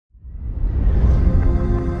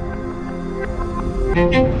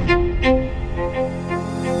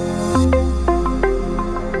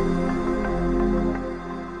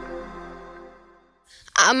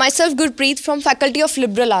Myself Gurpreet from Faculty of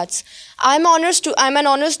Liberal Arts. I'm an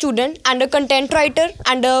honors student and a content writer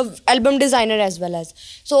and a album designer as well as.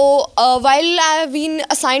 So while I've been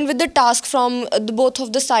assigned with the task from both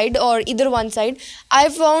of the side or either one side, I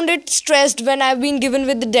found it stressed when I've been given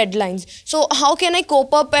with the deadlines. So how can I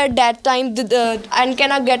cope up at that time and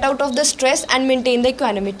can I get out of the stress and maintain the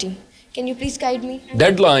equanimity? Can you please guide me?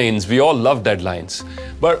 Deadlines, we all love deadlines.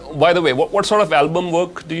 But by the way, what sort of album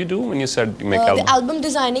work do you do when you said you make album? The album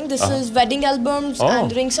designing, this is wedding albums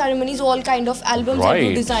and ring ceremonies, all kind of albums I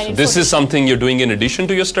do design. So this is something you're doing in addition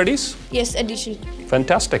to your studies? Yes, addition.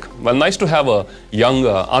 Fantastic. Well, nice to have a young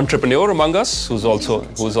entrepreneur among us who's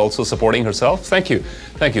also supporting herself. Thank you.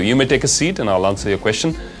 Thank you. You may take a seat and I'll answer your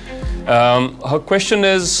question. Her question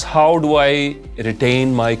is, how do I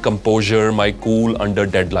retain my composure, my cool under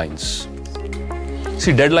deadlines?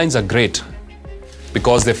 See, deadlines are great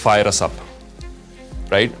because they fire us up,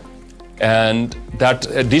 right? And that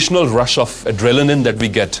additional rush of adrenaline that we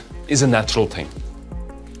get is a natural thing.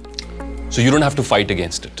 So you don't have to fight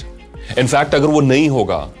against it. In fact, अगर वो नहीं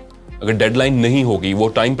होगा, अगर deadline नहीं होगी, वो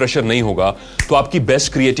time pressure नहीं होगा, तो आपकी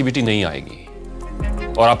best creativity नहीं आएगी.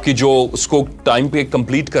 और आपकी जो उसको टाइम पे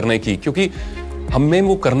कंप्लीट करने की, क्योंकि हमें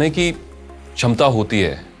वो करने की क्षमता होती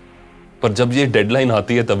है, पर जब ये डेडलाइन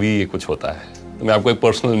आती है तभी ये कुछ होता है. तो मैं आपको एक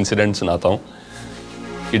पर्सनल इंसिडेंट सुनाता हूँ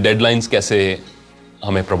कि डेडलाइंस कैसे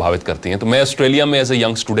हमें प्रभावित करती हैं. तो मैं ऑस्ट्रेलिया में एज ए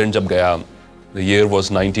यंग स्टूडेंट जब गया, द ईयर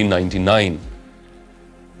वाज 1999,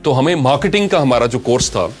 तो हमें मार्केटिंग का हमारा जो कोर्स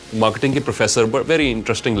था, मार्केटिंग की professor, very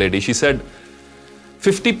interesting lady, she said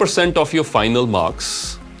 50% of your final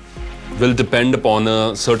marks will depend upon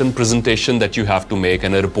a certain presentation that you have to make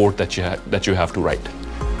and a report that you have to write.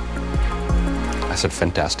 I said,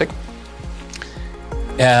 fantastic.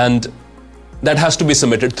 And that has to be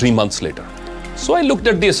submitted 3 months later. So I looked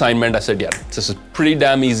at the assignment. I said, yeah, this is pretty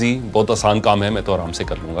damn easy. बहुत आसान काम है, मैं तो आराम से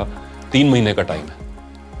कर लूँगा. 3 महीने का टाइम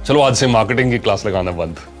है. चलो आज से मार्केटिंग की क्लास लगाना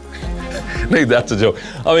बंद. No, that's a joke.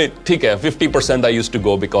 I mean, ठीक है, 50% I used to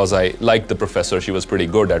go because I liked the professor. She was pretty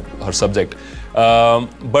good at her subject.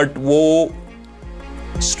 But वो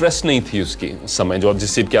stress नहीं थी उसकी समय, जो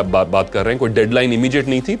जिस चीज़ की आप बात कर रहे हैं, कोई deadline immediate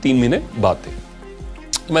नहीं थी, 3 महीने बाद थी.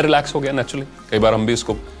 मैं relax हो गया naturally. कई बार हम भी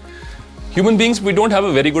उसको. Human beings, we don't have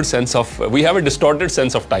a very good sense of, we have a distorted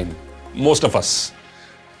sense of time. Most of us.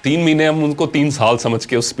 3 महीने हम उनको 3 साल समझ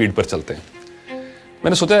के उस स्पीड पर चलते हैं.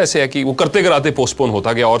 मैंने सोचा ऐसे है कि वो करते कराते पोस्टपोन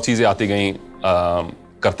होता गया और चीज़ें आती गई,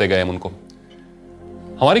 करते गए हम उनको.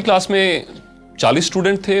 हमारी क्लास में 40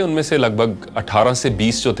 स्टूडेंट थे, उनमें से लगभग 18 से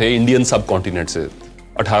 20 जो थे इंडियन सब कॉन्टिनेंट से,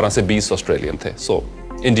 18 से 20 ऑस्ट्रेलियन थे. So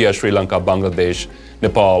India, Sri Lanka, Bangladesh,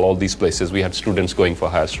 Nepal, all these places we had students going for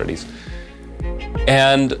higher studies.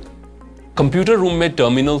 And computer room में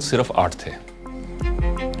टर्मिनल सिर्फ 8 थे.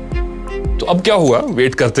 तो अब क्या हुआ,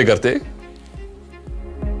 वेट करते करते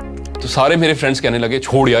तो सारे मेरे फ्रेंड्स कहने लगे,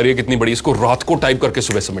 छोड़ यार ये कितनी बड़ी, इसको रात को टाइप करके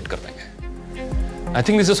सुबह सबमिट कर देंगे. I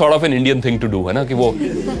think this is sort of an Indian thing to do, है ना, कि वो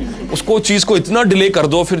उसको चीज को इतना डिले कर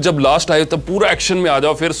दो, फिर जब लास्ट आए तब पूरा एक्शन में आ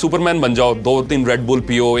जाओ, फिर सुपरमैन बन जाओ, 2-3 रेड बुल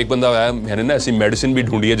पियो. एक बंदा आया, मैंने ना ऐसी मेडिसिन भी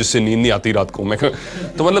ढूंढी है जिससे नींद नहीं आती रात को. मैं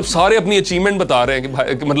तो मतलब सारे अपनी अचीवमेंट बता रहे हैं कि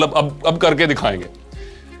भाई, कि मतलब अब करके दिखाएंगे.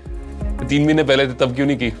 3 महीने पहले थे तब क्यों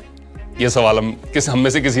नहीं की, ये सवाल हम में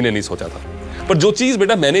से किसी ने नहीं सोचा था. पर जो चीज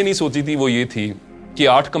बेटा मैंने नहीं सोची थी वो ये थी कि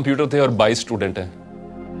 8 कंप्यूटर थे और 22 स्टूडेंट हैं.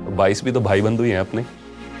 22 भी तो भाई बंधु ही हैं अपने,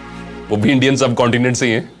 वो भी इंडियन सब कॉन्टिनेंट से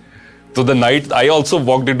ही हैं. तो the night I also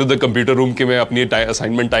walked into the computer room कि मैं अपनी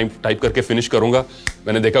असाइनमेंट टाइप करके फिनिश करूंगा.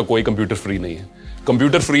 मैंने देखा कोई कंप्यूटर फ्री नहीं है.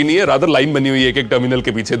 कंप्यूटर फ्री नहीं है, रादर लाइन बनी हुई है एक टर्मिनल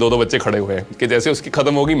के पीछे 2-2 बच्चे खड़े हुए हैं कि जैसे उसकी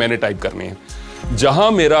खत्म होगी मैंने टाइप करनी है.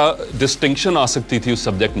 जहां मेरा डिस्टिंक्शन आ सकती थी उस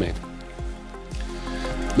सब्जेक्ट में,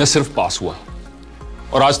 मैं सिर्फ पास हुआ.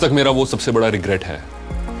 और आज तक मेरा वो सबसे बड़ा रिग्रेट है,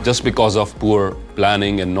 just because of poor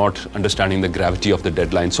planning and not understanding the gravity of the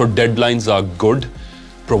deadline. So deadlines are good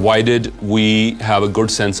provided we have a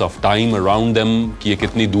good sense of time around them, कि ये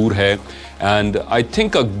कितनी दूर है. And I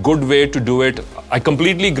think a good way to do it, I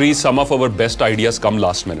completely agree, some of our best ideas come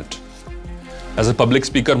last minute. As a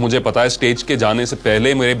public speaker मुझे पता है stage के जाने से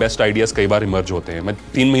पहले मेरे बेस्ट आइडियाज कई बार इमर्ज होते हैं. मैं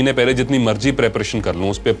 3 महीने पहले जितनी मर्जी प्रेपरेशन कर लूँ,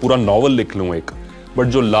 उस पर पूरा नॉवल लिख लूँ एक, बट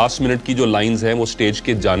जो लास्ट मिनट की जो लाइंस हैं वो स्टेज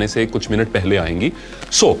के जाने से कुछ मिनट पहले आएंगी.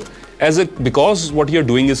 So because what you are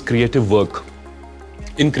doing is creative work.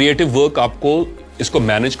 In creative work आपको इसको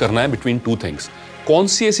मैनेज करना है बिटवीन 2 थिंग्स. कौन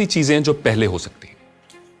सी ऐसी चीजें हैं जो पहले हो सकती हैं,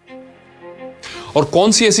 और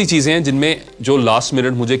कौन सी ऐसी चीजें हैं जिनमें जो लास्ट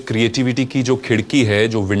मिनट मुझे क्रिएटिविटी की जो खिड़की है,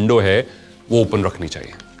 जो विंडो है, वो ओपन रखनी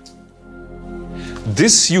चाहिए.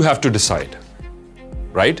 This you have to decide,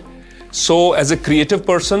 right? So as a creative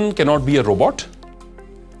person can not be a robot.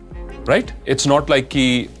 Right? It's not like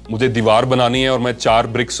कि मुझे दीवार बनानी है और मैं 4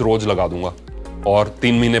 ब्रिक्स रोज लगा दूंगा. और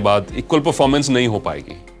 3 महीने बाद इक्वल परफॉर्मेंस नहीं हो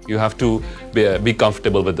पाएगी. You have to be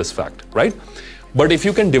comfortable with this fact, right? But if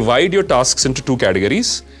you can divide your tasks into 2 categories,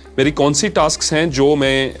 मेरी कौन सी tasks हैं जो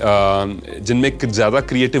मैं जिनमें ज़्यादा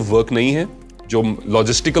क्रिएटिव वर्क नहीं है, जो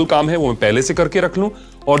लॉजिस्टिकल काम है वो मैं पहले से करके रख लूं,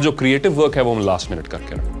 और जो क्रिएटिव वर्क है वो मैं लास्ट मिनट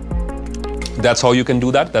करके रख लूं. That's how you can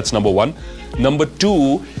do that. That's number 1. Number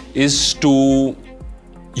 2 is to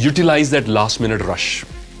utilize that last minute rush.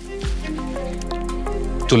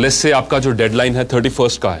 तो लेट्स से आपका जो डेडलाइन है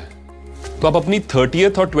 31st का है, तो आप अपनी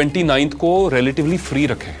 30th और 29th को रिलेटिवली फ्री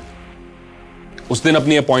रखें. उस दिन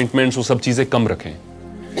अपनी अपॉइंटमेंट्स वो सब चीजें कम रखें.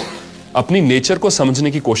 अपनी नेचर को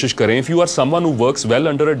समझने की कोशिश करें. If you are someone who works well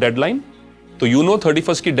under a deadline, तो यू नो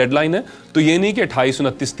 31st की डेडलाइन है, तो ये नहीं कि 28,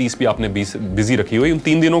 29, 30 भी आपने बिजी रखी हुई. उन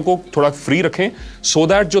 3 दिनों को थोड़ा फ्री रखें, सो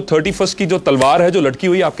दैट जो 31st की जो तलवार है जो लटकी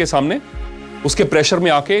हुई आपके सामने, उसके प्रेशर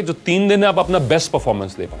में आके जो 3 दिन है आप अपना बेस्ट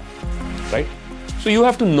परफॉर्मेंस दे पाओ. Right? So you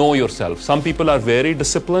have to know yourself. Some people are very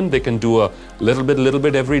disciplined. They can do a little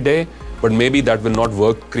bit every day, but maybe that will not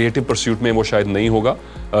work. Creative pursuit में वो शायद नहीं होगा.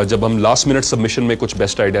 जब हम last minute submission में कुछ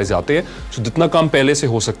best ideas आते हैं, तो जितना काम पहले से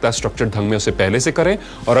हो सकता है structured ढंग में उसे पहले से करें.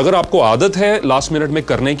 और अगर आपको आदत है last minute में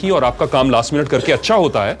करने की और आपका काम last minute करके अच्छा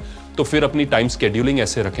होता है, तो फिर अपनी टाइम स्केड्यूलिंग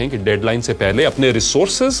ऐसे रखें कि डेडलाइन से पहले अपने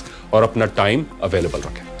रिसोर्सेज और अपना टाइम अवेलेबल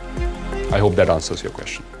रखें. I hope that answers your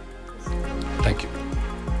question. Thank you.